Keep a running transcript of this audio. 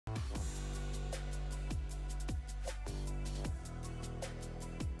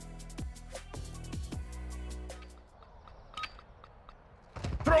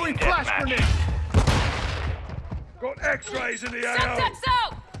Throwing flash grenade! Got X-rays in the AO! Subjects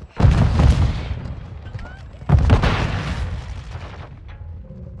out!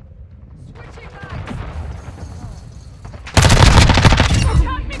 Switching mags!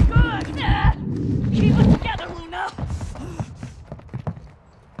 Shot me good! Keep it together, Luna!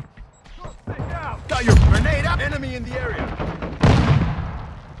 Got your grenade up! Enemy in the area!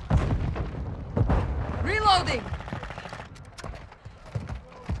 Reloading!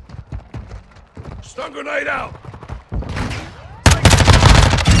 Stun grenade out!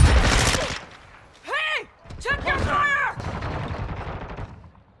 Hey! Check your fire!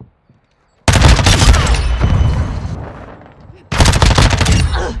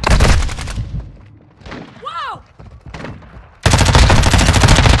 Whoa!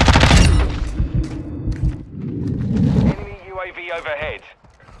 Enemy UAV overhead.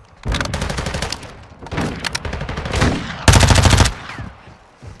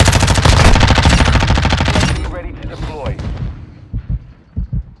 UAV ready to deploy.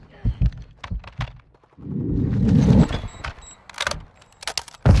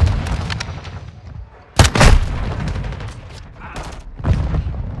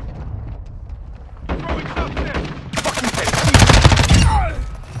 Throwing something! Fucking dead!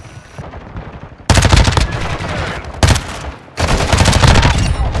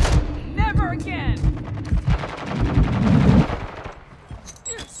 Never again!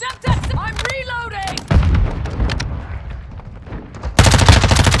 Subjects, I'm reloading!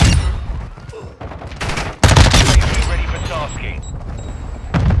 UAV ready for tasking.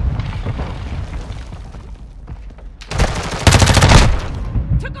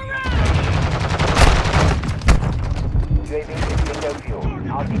 Took a round! UAV is bingo fuel.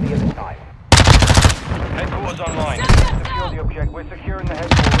 RTV at this time. Headquarters online. Subjects Secure out! the object. We're securing the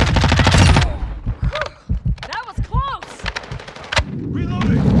headquarters. That was close!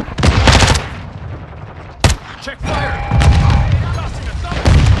 Reloading! Check fire! Tossing us up!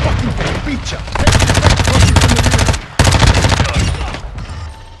 Fucking beat ya! Punching from the rear!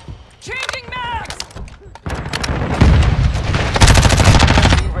 Changing mags!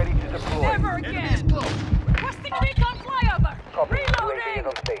 UAV ready to deploy. Never Enemy is again! close! Requesting recon flyover! Copy. UAV is Reloading!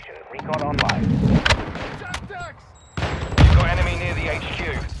 on station. Recon online. Subjects! We've got enemy near the HQ.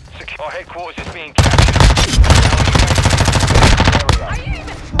 Our headquarters is being captured. Are you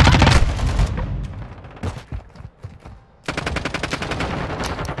even trying?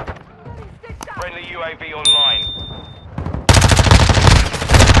 Friendly UAV online.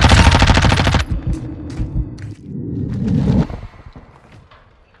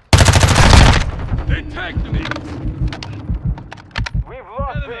 They tagged me! We've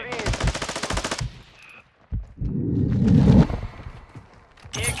lost the Enemy. lead.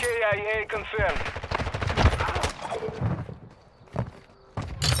 EKIA confirmed.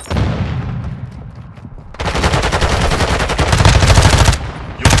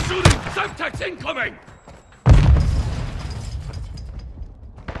 You're shooting! Subjects incoming!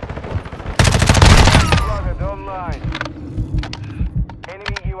 Target online.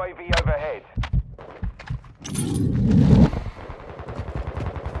 Enemy UAV overhead.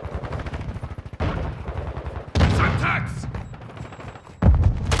 Subjects!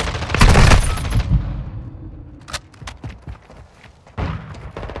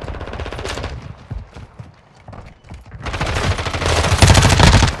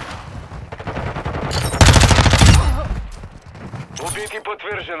 Убитый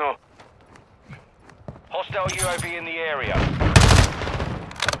подтверждено. Hostile UAV in the area.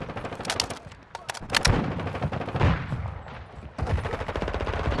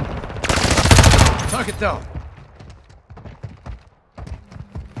 Target down!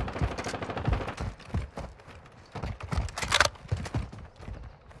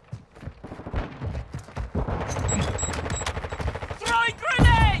 Throwing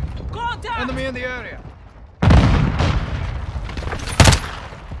grenade! Contact! Enemy in the area!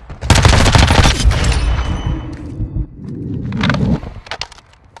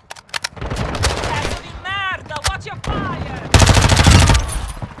 Pezzo di merda! Watch your fire!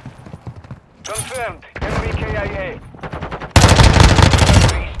 Confirmed. Enemy KIA.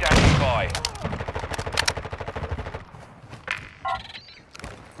 UAV standing by.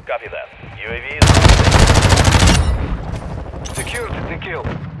 Copy that. UAV is secured the kill.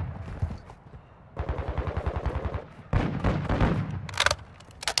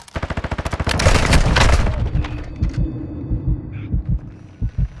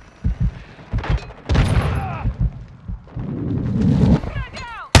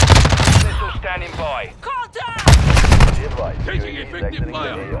 Missile standing by. Contact! Taking effective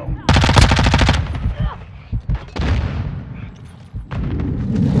fire!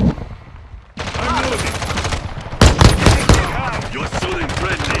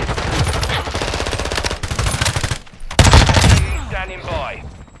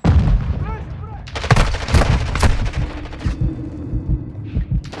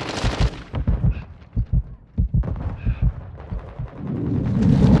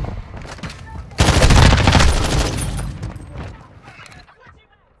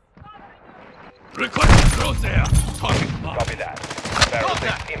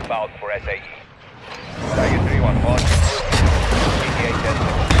 SAE. Target 3-1, watch. ETA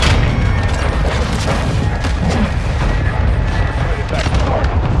testing. Bring it back to the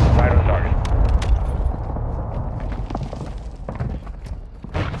target. Right on target.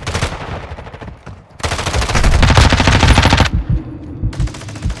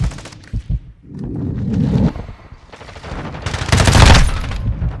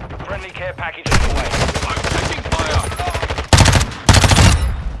 Friendly care package on the way. I'm taking fire!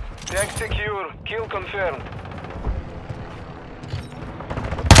 Deck secure. Kill confirmed.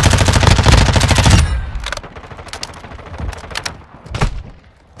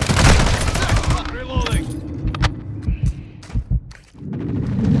 Reloading!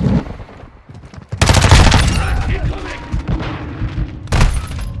 Incoming!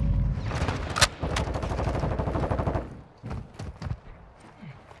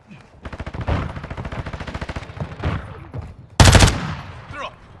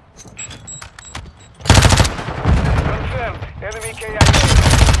 Drop! Confirmed. Enemy KIA.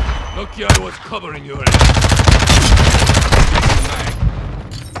 Lucky I was covering your ass.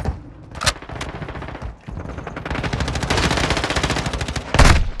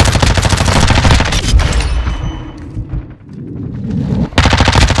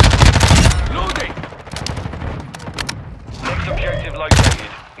 Loading! Next objective located.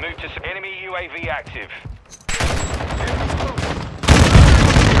 Move to enemy UAV active.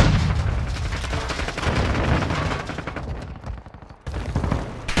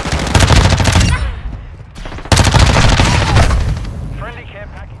 Friendly care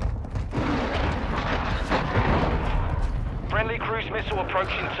package. Friendly cruise missile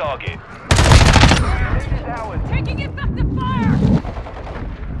approaching target. This is ours. Taking effective fire!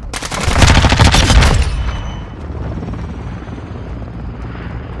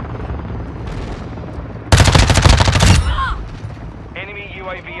 Enemy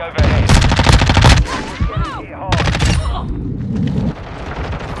UAV overhead. Hit hard.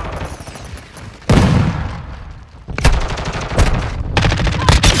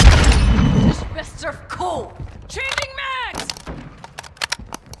 This best serve cold! Changing mags!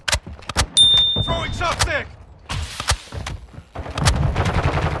 Throwing chopstick!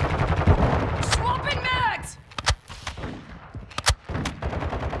 Swapping mags!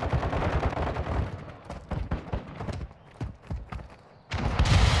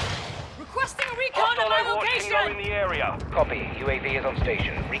 Requesting a recon Hostile of my Overwatch Bingo in location! the area. Copy. UAV is on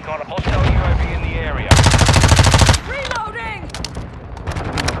station. Recon. Hostile UAV in the area. Reloading!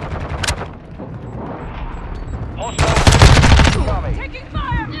 Hostile coming. Taking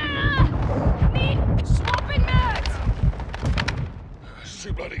fire! Need swapping mags! It's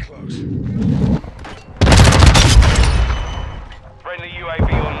too bloody close. Friendly UAV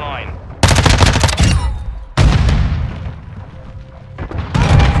online.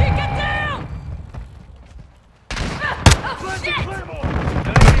 Take it down! Shit!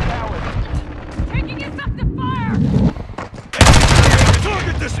 Delivery powered. Taking effective fire!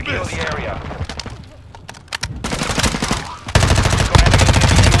 Target Secure dismissed! the area. Got enemy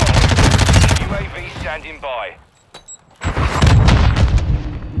in the UAV standing by.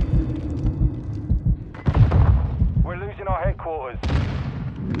 We're losing our headquarters.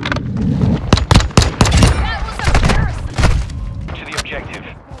 That was embarrassing! To the objective.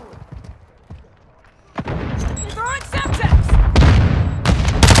 Throwing Semtex!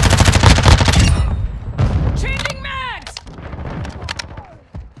 Changing mags!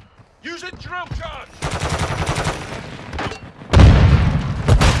 Using drill charge!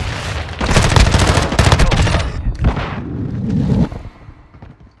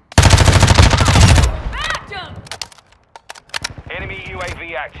 Backed him! Enemy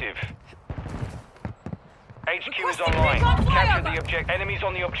UAV active. HQ is Requesting online. recon Capture flyover. the object. Enemies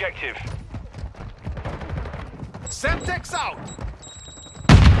on the objective. Semtex out!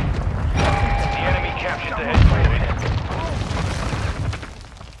 The enemy captured the headquarters.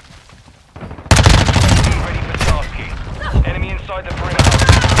 Ready for tasking. Enemy inside the perimeter.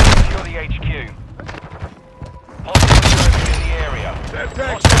 Secure the HQ. Hostile UAV in the area.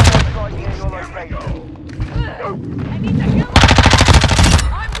 Hostile strike near your location. I need to heal up!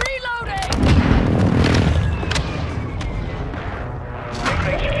 I'm reloading!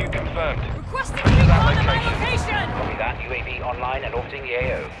 Next HQ confirmed. Requesting recon of my location. location! Copy that. UAV online and orbiting the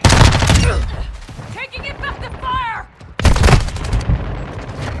AO. Taking effective fire!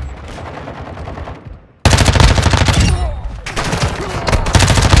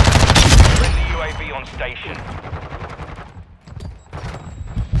 Friendly UAV on station.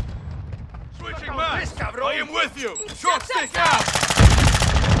 Switching mags! I am with you! Short Step, stick step, out!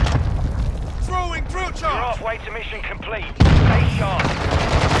 Throwing drill You're charge! halfway to mission complete. Stay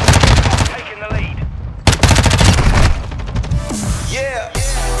sharp.